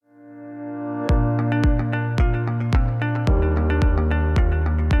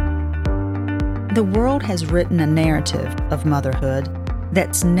The world has written a narrative of motherhood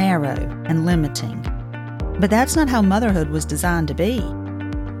that's narrow and limiting. But that's not how motherhood was designed to be.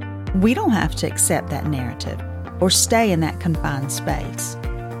 We don't have to accept that narrative or stay in that confined space.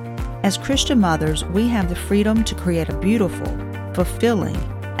 As Christian mothers, we have the freedom to create a beautiful, fulfilling,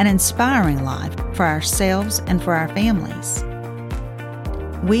 and inspiring life for ourselves and for our families.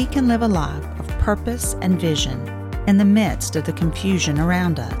 We can live a life of purpose and vision in the midst of the confusion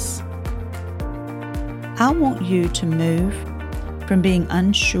around us. I want you to move from being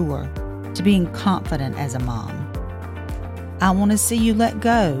unsure to being confident as a mom. I want to see you let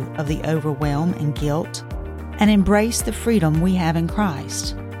go of the overwhelm and guilt and embrace the freedom we have in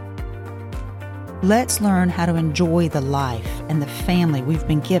Christ. Let's learn how to enjoy the life and the family we've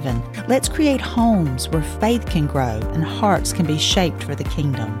been given. Let's create homes where faith can grow and hearts can be shaped for the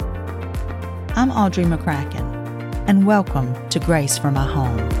kingdom. I'm Audrey McCracken, and welcome to Grace for My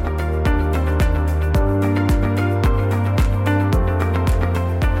Home.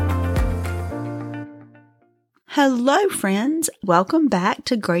 Hello, friends. Welcome back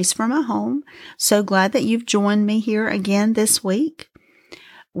to Grace for My Home. So glad that you've joined me here again this week.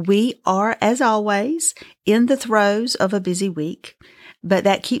 We are, as always, in the throes of a busy week, but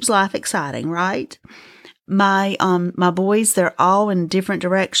that keeps life exciting, right? My boys, they're all in different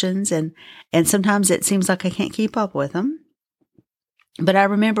directions, and sometimes it seems like I can't keep up with them. But I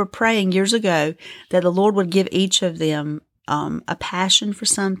remember praying years ago that the Lord would give each of them a passion for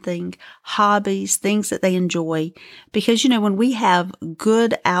something, hobbies, things that they enjoy. Because, when we have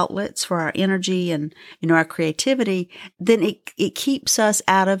good outlets for our energy and, our creativity, then it keeps us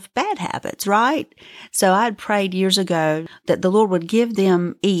out of bad habits, right? So I had prayed years ago that the Lord would give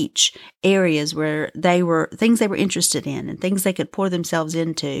them each areas where things they were interested in and things they could pour themselves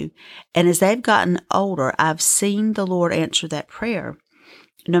into. And as they've gotten older, I've seen the Lord answer that prayer.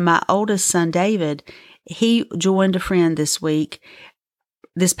 My oldest son, David, he joined a friend this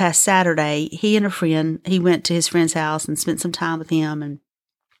past Saturday. He and a friend, he went to his friend's house and spent some time with him, and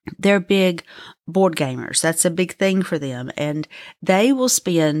they're big board gamers. That's a big thing for them. And they will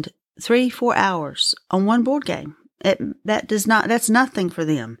spend 3-4 hours on one board game. That's nothing for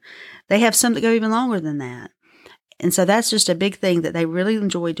them. They have some that go even longer than that. And so that's just a big thing that they really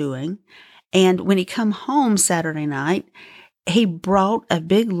enjoy doing. And when he come home Saturday night, he brought a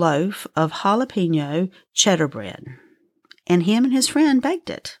big loaf of jalapeno cheddar bread, and him and his friend baked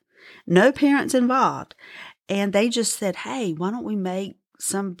it. No parents involved. And they just said, hey, why don't we make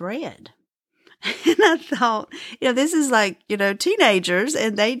some bread? And I thought, this is like, teenagers,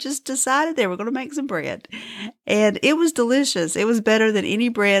 and they just decided they were going to make some bread. And it was delicious. It was better than any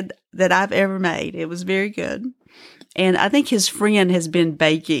bread that I've ever made. It was very good. And I think his friend has been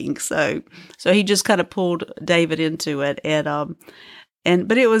baking, so he just kind of pulled David into it,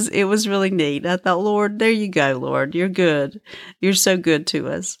 but it was really neat. I thought, Lord, there you go, Lord, you're good, you're so good to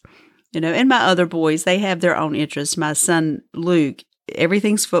us, And my other boys, they have their own interests. My son Luke,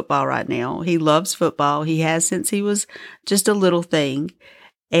 everything's football right now. He loves football. He has since he was just a little thing,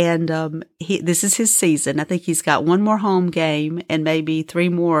 and this is his season. I think he's got one more home game and maybe 3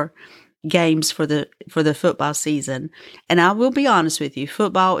 more games for the football season. And I will be honest with you,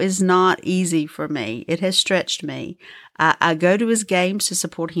 football is not easy for me. It has stretched me. I go to his games to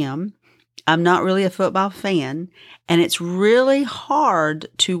support him. I'm not really a football fan, and it's really hard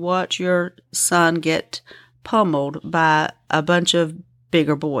to watch your son get pummeled by a bunch of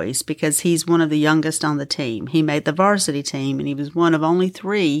bigger boys because he's one of the youngest on the team. He made the varsity team, and he was one of only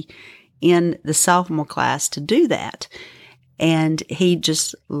 3 in the sophomore class to do that. And he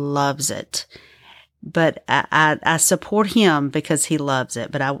just loves it. But I support him because he loves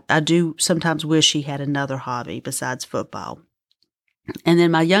it. But I do sometimes wish he had another hobby besides football. And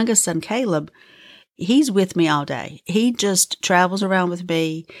then my youngest son, Caleb, he's with me all day. He just travels around with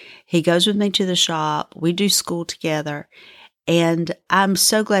me. He goes with me to the shop. We do school together. And I'm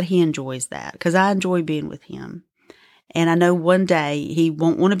so glad he enjoys that because I enjoy being with him. And I know one day he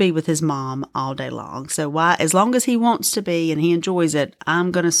won't want to be with his mom all day long. So as long as he wants to be and he enjoys it, I'm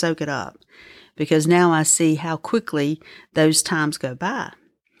going to soak it up because now I see how quickly those times go by.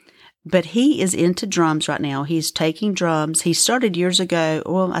 But he is into drums right now. He's taking drums. He started years ago.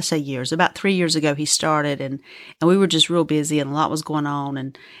 Well, I say years, about 3 years ago he started, and we were just real busy and a lot was going on,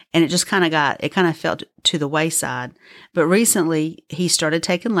 and it just kind of fell to the wayside. But recently he started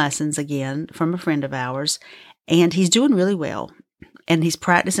taking lessons again from a friend of ours. And he's doing really well. And he's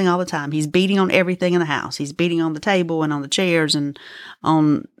practicing all the time. He's beating on everything in the house. He's beating on the table and on the chairs and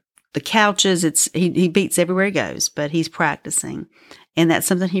on the couches. He beats everywhere he goes, but he's practicing. And that's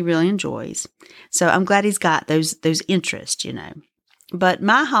something he really enjoys. So I'm glad he's got those interests, But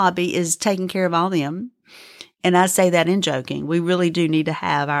my hobby is taking care of all them. And I say that in joking. We really do need to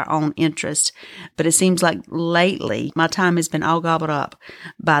have our own interest. But it seems like lately my time has been all gobbled up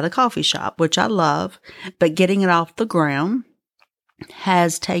by the coffee shop, which I love. But getting it off the ground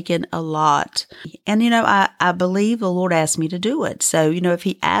has taken a lot. And, I believe the Lord asked me to do it. So, if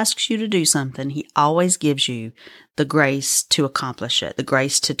He asks you to do something, He always gives you the grace to accomplish it, the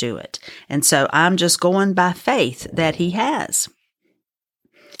grace to do it. And so I'm just going by faith that He has.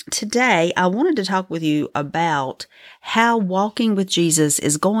 Today, I wanted to talk with you about how walking with Jesus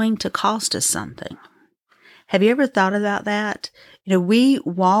is going to cost us something. Have you ever thought about that? We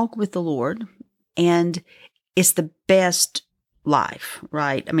walk with the Lord, and it's the best life,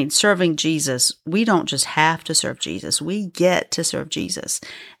 right? I mean, serving Jesus, we don't just have to serve Jesus. We get to serve Jesus.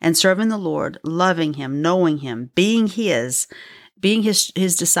 And serving the Lord, loving Him, knowing Him, being His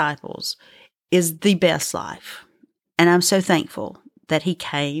disciples is the best life. And I'm so thankful that He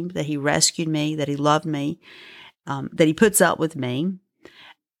came, that He rescued me, that He loved me, that He puts up with me.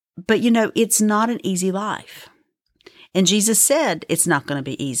 But, it's not an easy life. And Jesus said it's not going to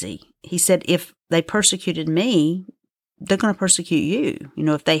be easy. He said, if they persecuted me, they're going to persecute you.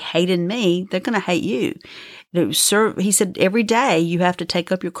 If they hated me, they're going to hate you. He said, every day you have to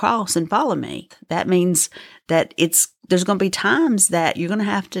take up your cross and follow me. That means that there's going to be times that you're going to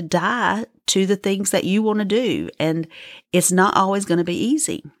have to die to the things that you want to do. And it's not always going to be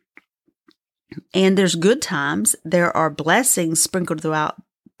easy. And there's good times. There are blessings sprinkled throughout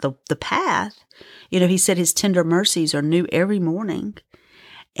the path. He said His tender mercies are new every morning.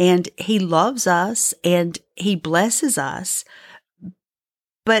 And He loves us and He blesses us.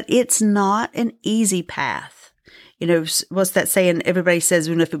 But it's not an easy path. What's that saying? Everybody says,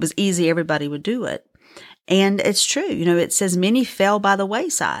 if it was easy, everybody would do it. And it's true. It says many fell by the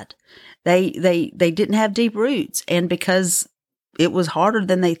wayside. They didn't have deep roots. And because it was harder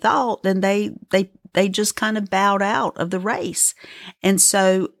than they thought, then they just kind of bowed out of the race. And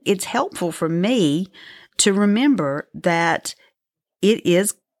so it's helpful for me to remember that it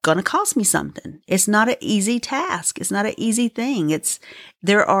is going to cost me something. It's not an easy task. It's not an easy thing.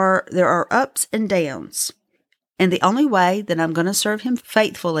 There are ups and downs. And the only way that I'm going to serve Him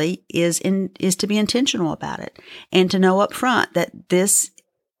faithfully is to be intentional about it and to know up front that this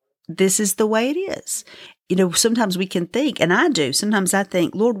is the way it is. Sometimes we can think, and I do, sometimes I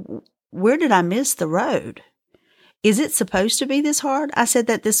think, Lord, where did I miss the road? Is it supposed to be this hard? I said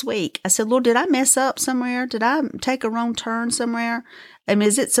that this week. I said, Lord, did I mess up somewhere? Did I take a wrong turn somewhere? I mean,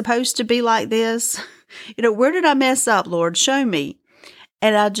 is it supposed to be like this? Where did I mess up, Lord? Show me.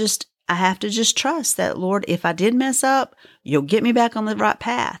 And I have to just trust that, Lord, if I did mess up, You'll get me back on the right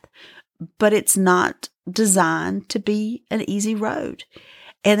path. But it's not designed to be an easy road.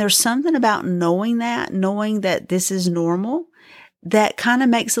 And there's something about knowing that this is normal, that kind of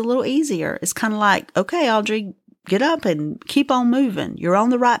makes it a little easier. It's kind of like, okay, Audrey, get up and keep on moving. You're on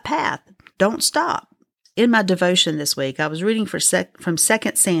the right path. Don't stop. In my devotion this week, I was reading from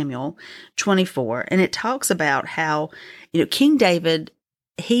 2 Samuel 24, and it talks about how, King David,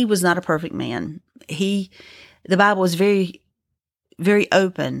 he was not a perfect man. The Bible is very, very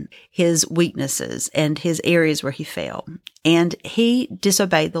open, his weaknesses and his areas where he fell. And he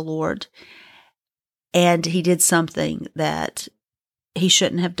disobeyed the Lord, and he did something that he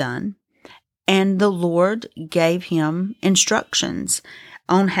shouldn't have done. And the Lord gave him instructions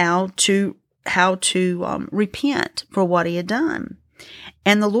on how to repent for what he had done.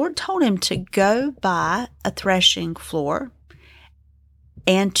 And the Lord told him to go buy a threshing floor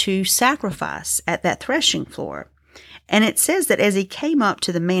and to sacrifice at that threshing floor. And it says that as he came up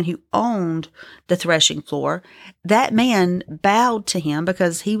to the man who owned the threshing floor, that man bowed to him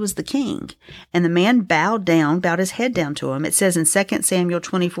because he was the king. And the man bowed his head down to him. It says in 2 Samuel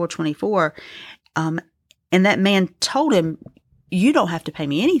 24:24, and that man told him, you don't have to pay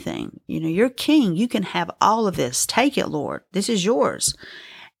me anything. You're king. You can have all of this. Take it, Lord. This is yours.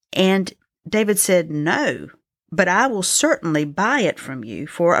 And David said, no, but I will certainly buy it from you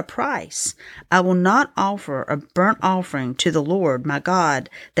for a price. I will not offer a burnt offering to the Lord my God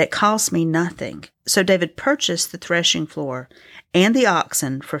that costs me nothing. So David purchased the threshing floor and the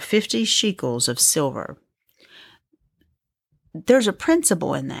oxen for 50 shekels of silver. There's a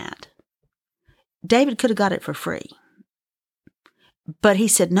principle in that. David could have got it for free. But he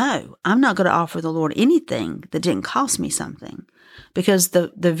said, no, I'm not going to offer the Lord anything that didn't cost me something. Because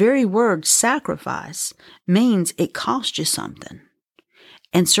the very word sacrifice means it cost you something.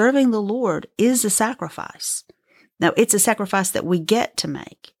 And serving the Lord is a sacrifice. Now, it's a sacrifice that we get to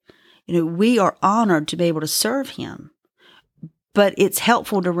make. We are honored to be able to serve Him. But it's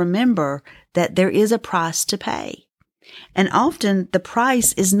helpful to remember that there is a price to pay. And often the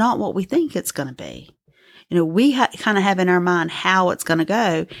price is not what we think it's going to be. We kind of have in our mind how it's going to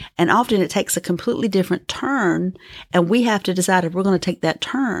go. And often it takes a completely different turn, and we have to decide if we're going to take that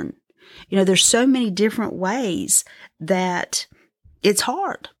turn. There's so many different ways that it's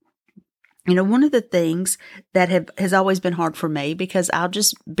hard. One of the things that has always been hard for me, because I'll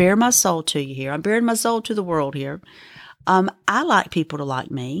just bare my soul to you here. I'm baring my soul to the world here. I like people to like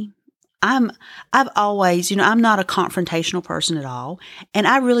me. I've always, I'm not a confrontational person at all. And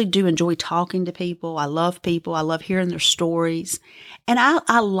I really do enjoy talking to people. I love people. I love hearing their stories. And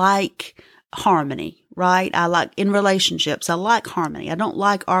I like harmony, right? I like in relationships. I like harmony. I don't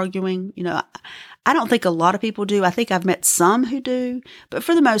like arguing. I don't think a lot of people do. I think I've met some who do, but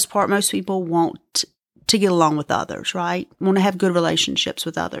for the most part, most people want to get along with others, right? Want to have good relationships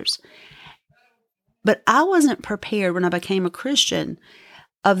with others. But I wasn't prepared when I became a Christian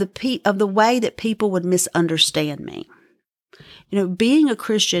of the way that people would misunderstand me. Being a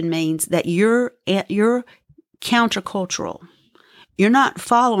Christian means that you're countercultural. You're not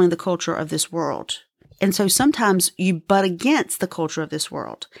following the culture of this world. And so sometimes you butt against the culture of this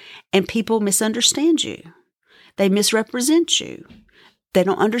world, and people misunderstand you. They misrepresent you. They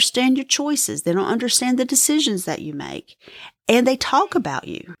don't understand your choices. They don't understand the decisions that you make. And they talk about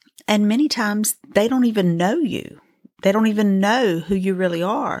you. And many times they don't even know you. They don't even know who you really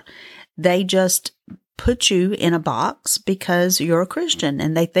are. They just put you in a box because you're a Christian,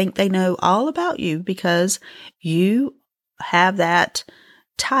 and they think they know all about you because you have that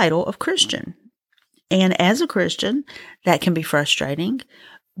title of Christian. And as a Christian, that can be frustrating,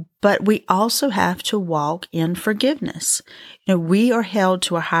 but we also have to walk in forgiveness. We are held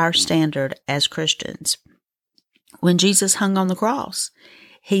to a higher standard as Christians. When Jesus hung on the cross,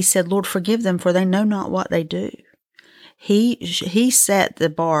 he said, "Lord, forgive them, for they know not what they do." He set the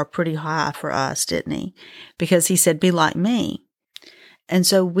bar pretty high for us, didn't he? Because he said, "Be like me." And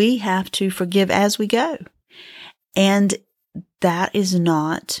so we have to forgive as we go. And that is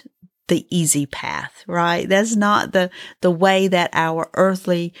not the easy path, right? That's not the way that our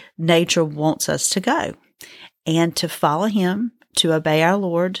earthly nature wants us to go. And to follow him, to obey our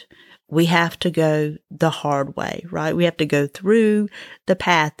Lord, we have to go the hard way, right? We have to go through the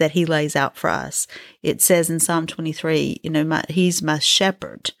path that he lays out for us. It says in Psalm 23, he's my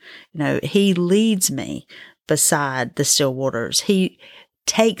shepherd. He leads me beside the still waters. He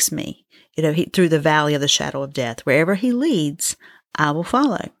takes me, through the valley of the shadow of death. Wherever he leads, I will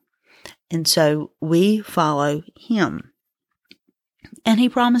follow. And so we follow him. And he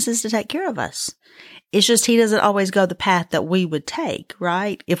promises to take care of us. It's just he doesn't always go the path that we would take,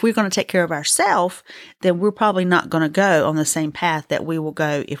 right? If we're going to take care of ourselves, then we're probably not going to go on the same path that we will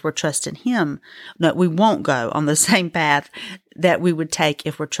go if we're trusting him. No, we won't go on the same path that we would take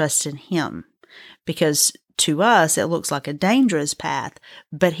if we're trusting him. Because to us, it looks like a dangerous path,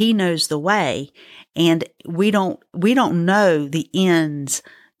 but he knows the way, and we don't know the ends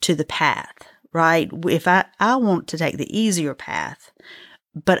to the path, right? If I want to take the easier path,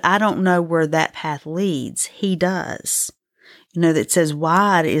 but I don't know where that path leads. He does. That says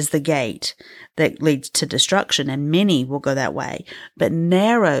wide is the gate that leads to destruction, and many will go that way. But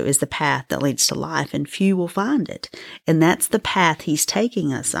narrow is the path that leads to life, and few will find it. And that's the path he's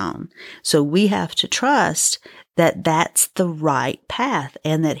taking us on. So we have to trust that that's the right path,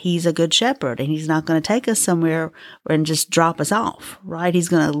 and that he's a good shepherd, and he's not going to take us somewhere and just drop us off, right? He's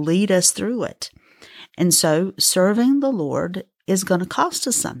going to lead us through it. And so serving the Lord is going to cost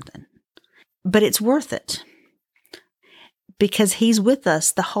us something, but it's worth it because he's with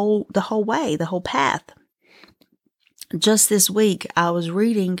us the whole way, the whole path. Just this week, I was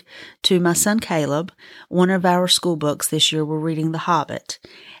reading to my son Caleb, one of our school books this year. We're reading The Hobbit,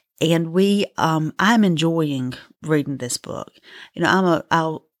 and I'm enjoying reading this book. When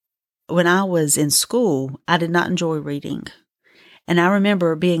I was in school, I did not enjoy reading, and I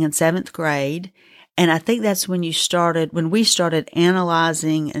remember being in 7th grade. And I think that's when we started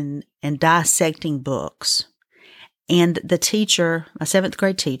analyzing and dissecting books. And the teacher, my 7th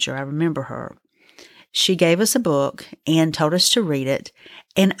grade teacher, I remember her, she gave us a book and told us to read it.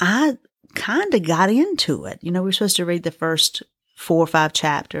 And I kind of got into it. We were supposed to read the first 4 or 5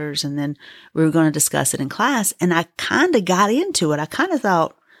 chapters, and then we were going to discuss it in class. And I kind of got into it. I kind of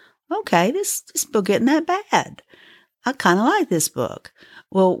thought, okay, this book isn't that bad. I kind of like this book.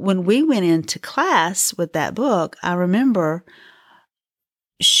 Well, when we went into class with that book, I remember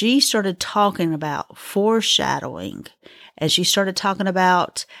she started talking about foreshadowing, and she started talking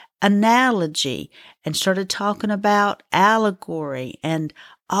about analogy, and started talking about allegory, and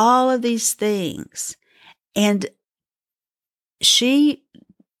all of these things. And she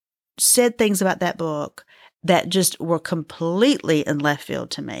said things about that book that just were completely in left field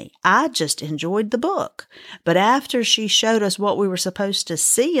to me. I just enjoyed the book. But after she showed us what we were supposed to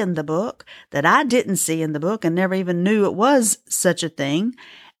see in the book that I didn't see in the book and never even knew it was such a thing,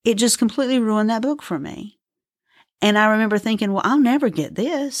 it just completely ruined that book for me. And I remember thinking, well, I'll never get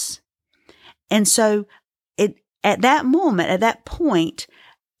this. And so at that moment, at that point,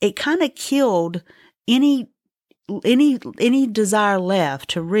 it kind of killed any desire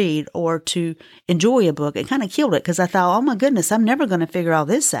left to read or to enjoy a book. It kind of killed it because I thought, oh my goodness, I'm never going to figure all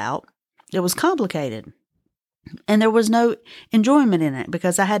this out. It was complicated. And there was no enjoyment in it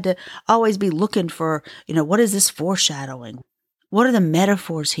because I had to always be looking for, what is this foreshadowing? What are the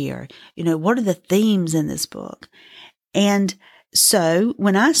metaphors here? What are the themes in this book? And so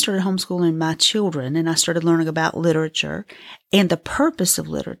when I started homeschooling my children and I started learning about literature and the purpose of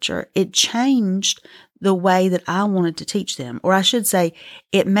literature, it changed the way that I wanted to teach them. Or I should say,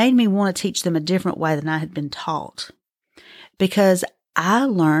 it made me want to teach them a different way than I had been taught. Because I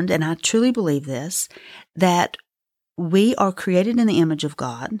learned, and I truly believe this, that we are created in the image of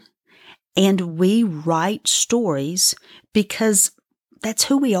God and we write stories because that's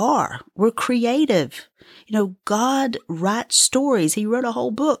who we are. We're creative. God writes stories. He wrote a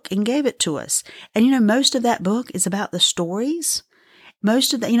whole book and gave it to us. And most of that book is about the stories.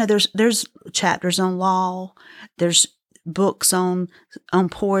 Most of the, there's chapters on law. There's books on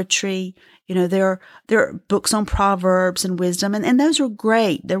poetry. There are books on Proverbs and wisdom. And those are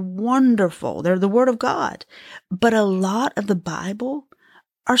great. They're wonderful. They're the Word of God. But a lot of the Bible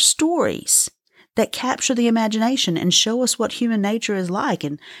are stories that capture the imagination and show us what human nature is like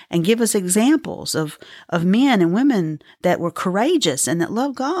and give us examples of men and women that were courageous and that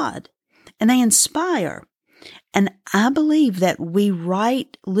love God. And they inspire. And I believe that we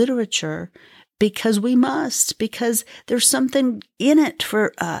write literature because we must, because there's something in it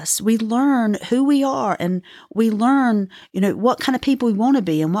for us. We learn who we are and we learn, what kind of people we want to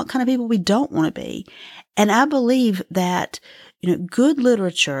be and what kind of people we don't want to be. And I believe that good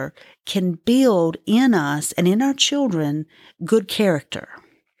literature can build in us and in our children good character.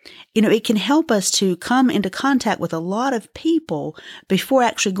 It can help us to come into contact with a lot of people before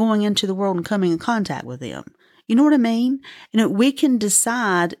actually going into the world and coming in contact with them. You know what I mean? We can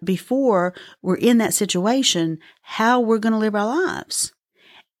decide before we're in that situation how we're going to live our lives.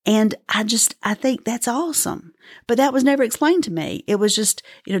 And I think that's awesome. But that was never explained to me. It was just,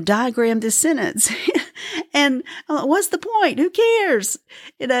 diagram this sentence. And I'm like, what's the point? Who cares?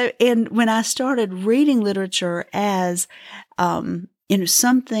 And when I started reading literature as,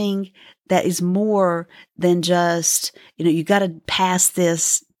 something that is more than just, you got to pass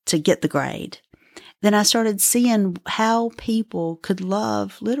this to get the grade, then I started seeing how people could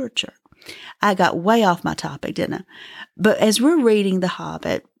love literature. I got way off my topic, didn't I? But as we're reading The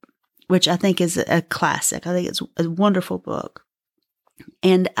Hobbit, which I think is a classic, I think it's a wonderful book.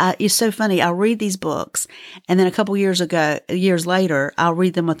 And it's so funny. I'll read these books, and then a couple years later, I'll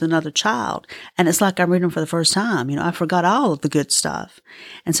read them with another child, and it's like I'm reading them for the first time. I forgot all of the good stuff.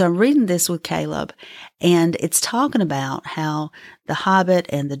 And so I'm reading this with Caleb, and it's talking about how the Hobbit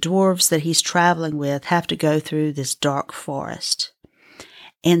and the dwarves that he's traveling with have to go through this dark forest.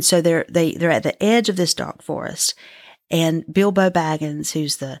 And so they're at the edge of this dark forest, and Bilbo Baggins,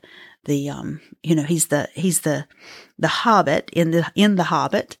 who's he's the Hobbit in the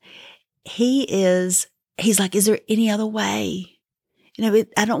Hobbit. He's like, is there any other way?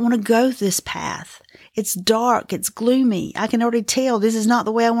 I don't want to go this path. It's dark. It's gloomy. I can already tell this is not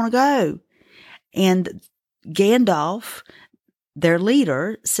the way I want to go. And Gandalf, their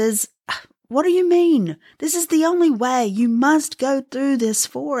leader, says, what do you mean? This is the only way. You must go through this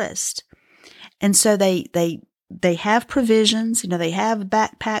forest. And so they have provisions, they have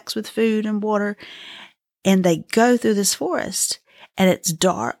backpacks with food and water, and they go through this forest, and it's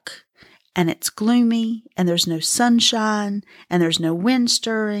dark, and it's gloomy, and there's no sunshine, and there's no wind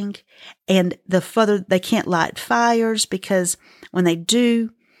stirring, and they can't light fires because when they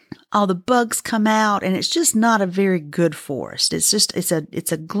do, all the bugs come out, and it's just not a very good forest. It's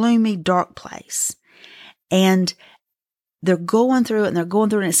a gloomy, dark place. And they're going through it,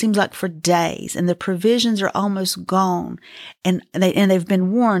 and it seems like for days, and the provisions are almost gone. And they've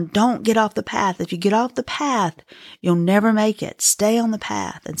been warned, don't get off the path. If you get off the path, you'll never make it. Stay on the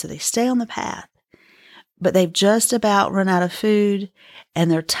path. And so they stay on the path. But they've just about run out of food,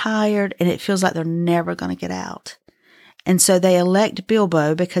 and they're tired, and it feels like they're never going to get out. And so they elect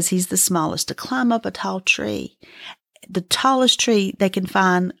Bilbo, because he's the smallest, to climb up a tall tree. The tallest tree they can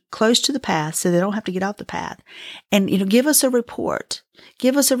find close to the path so they don't have to get off the path. And, give us a report.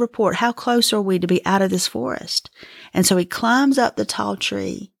 Give us a report. How close are we to be out of this forest? And so he climbs up the tall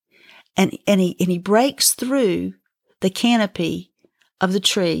tree, And he breaks through the canopy of the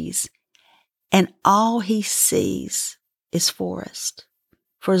trees, and all he sees is forest.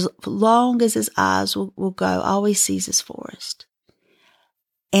 For as long as his eyes will go, all he sees is forest.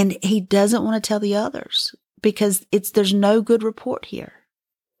 And he doesn't want to tell the others because there's no good report here.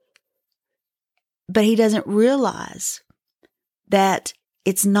 But he doesn't realize that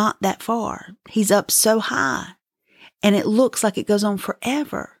it's not that far. He's up so high, and it looks like it goes on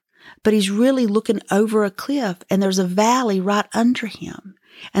forever. But he's really looking over a cliff, and there's a valley right under him,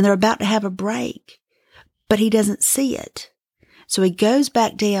 and they're about to have a break, but he doesn't see it. So he goes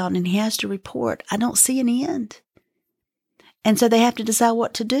back down and he has to report, I don't see an end. And so they have to decide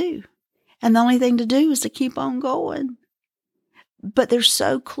what to do. And the only thing to do is to keep on going. But they're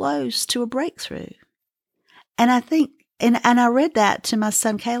so close to a breakthrough. And I think, and I read that to my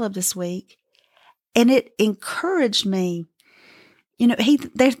son Caleb this week, and it encouraged me. You know,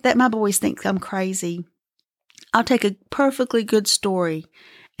 that my boys think I'm crazy. I'll take a perfectly good story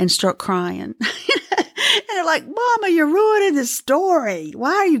and start crying. And they're like, Mama, you're ruining the story.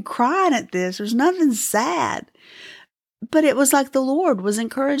 Why are you crying at this? There's nothing sad. But it was like the Lord was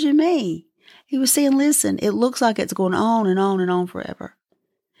encouraging me. He was saying, listen, it looks like it's going on and on and on forever.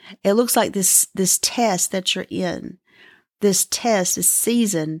 It looks like this test that you're in, this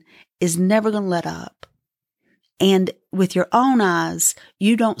season is never going to let up. And with your own eyes,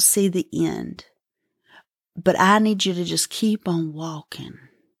 you don't see the end. But I need you to just keep on walking.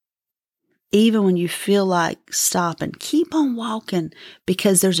 Even when you feel like stopping, keep on walking,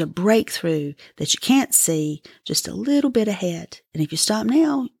 because there's a breakthrough that you can't see just a little bit ahead. And if you stop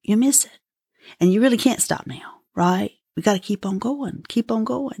now, you miss it. And you really can't stop now, right? We got to keep on going, keep on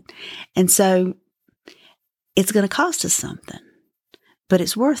going. And so it's going to cost us something, but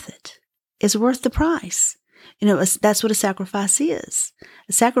it's worth it. It's worth the price. You know, that's what a sacrifice is.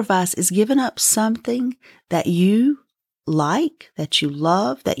 A sacrifice is giving up something that you like, that you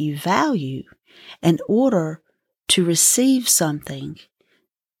love, that you value, in order to receive something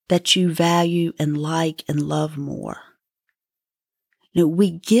that you value and like and love more. You know,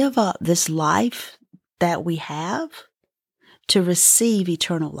 we give up this life that we have to receive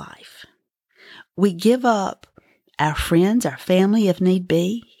eternal life. We give up our friends, our family, if need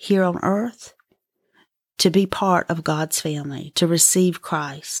be, here on earth, to be part of God's family, to receive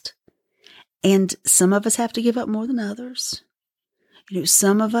Christ. And some of us have to give up more than others. You know,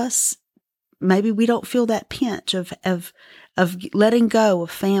 some of us, maybe we don't feel that pinch of letting go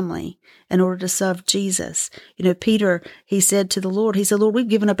of family in order to serve Jesus. You know, Peter, he said to the Lord, he said, Lord, we've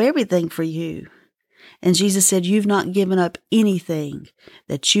given up everything for you. And Jesus said, you've not given up anything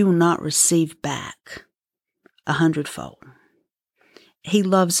that you will not receive back 100-fold. He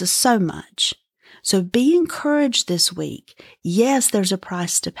loves us so much. So be encouraged this week. Yes, there's a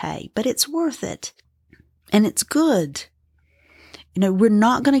price to pay, but it's worth it. And it's good. You know, we're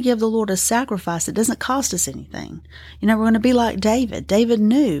not going to give the Lord a sacrifice that doesn't cost us anything. You know, we're going to be like David. David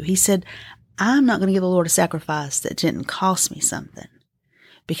knew. He said, I'm not going to give the Lord a sacrifice that didn't cost me something,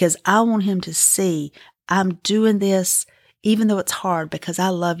 because I want him to see I'm doing this even though it's hard, because I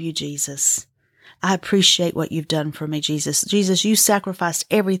love you, Jesus. I appreciate what you've done for me, Jesus. Jesus, you sacrificed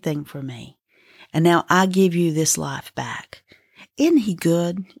everything for me. And now I give you this life back. Isn't he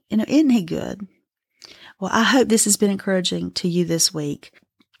good? You know, isn't he good? Well, I hope this has been encouraging to you this week.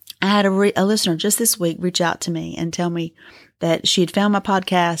 I had a listener just this week reach out to me and tell me that she had found my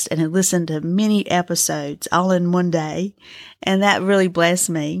podcast and had listened to many episodes all in one day. And that really blessed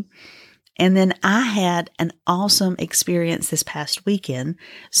me. And then I had an awesome experience this past weekend.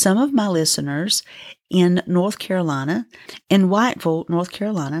 Some of my listeners in North Carolina, in Whiteville, North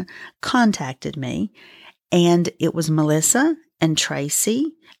Carolina, contacted me. And it was Melissa and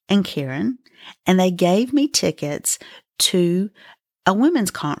Tracy and Karen. And they gave me tickets to a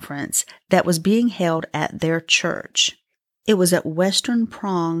women's conference that was being held at their church. It was at Western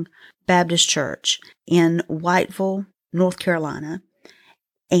Prong Baptist Church in Whiteville, North Carolina.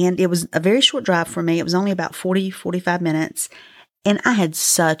 And it was a very short drive for me. It was only about 45 minutes. And I had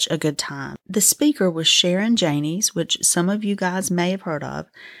such a good time. The speaker was Sharon Janies, which some of you guys may have heard of.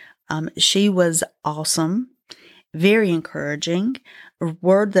 She was awesome, very encouraging, a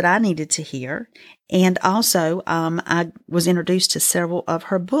word that I needed to hear. And also, I was introduced to several of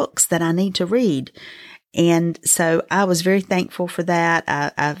her books that I need to read. And so I was very thankful for that.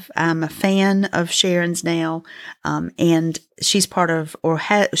 I'm a fan of Sharon's now, and she's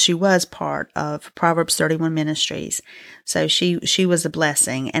she was part of Proverbs 31 Ministries. So she was a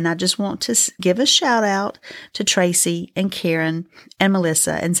blessing. And I just want to give a shout out to Tracy and Karen and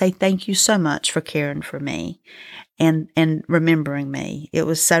Melissa and say thank you so much for caring for me. and remembering me. It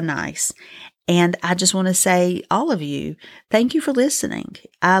was so nice. And I just want to say, all of you, thank you for listening.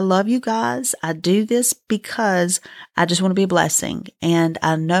 I love you guys. I do this because I just want to be a blessing. And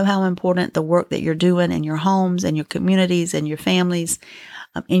I know how important the work that you're doing in your homes and your communities and your families,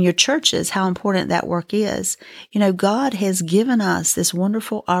 in your churches, how important that work is. You know, God has given us this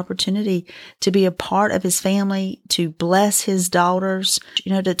wonderful opportunity to be a part of His family, to bless His daughters,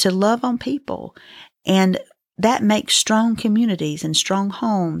 you know, to love on people. And that makes strong communities and strong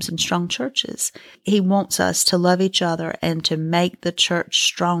homes and strong churches. He wants us to love each other and to make the church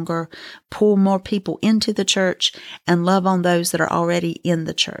stronger, pull more people into the church, and love on those that are already in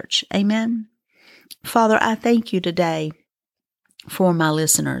the church. Amen. Father, I thank you today for my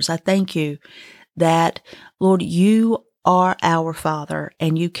listeners. I thank you that, Lord, you are our Father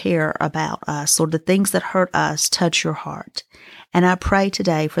and you care about us. Lord, the things that hurt us touch your heart. And I pray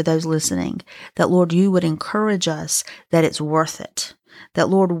today for those listening that, Lord, you would encourage us that it's worth it. That,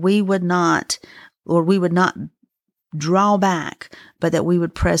 Lord, we would not draw back, but that we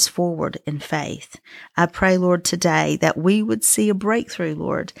would press forward in faith. I pray, Lord, today that we would see a breakthrough,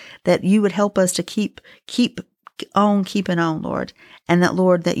 Lord, that you would help us to keep on keeping on, Lord. And that,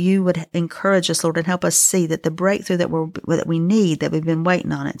 Lord, that you would encourage us, Lord, and help us see that the breakthrough that we need, that we've been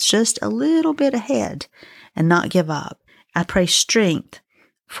waiting on, it's just a little bit ahead, and not give up. I pray strength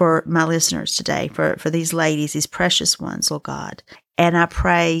for my listeners today, for these ladies, these precious ones, Lord God. And I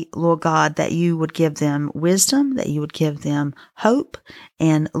pray, Lord God, that you would give them wisdom, that you would give them hope,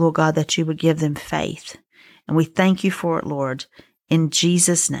 and, Lord God, that you would give them faith. And we thank you for it, Lord, in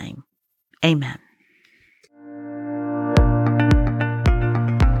Jesus' name. Amen.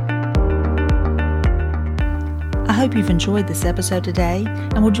 I hope you've enjoyed this episode today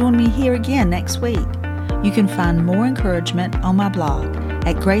and will join me here again next week. You can find more encouragement on my blog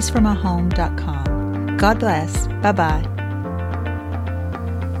at gracefrommyhome.com. God bless. Bye-bye.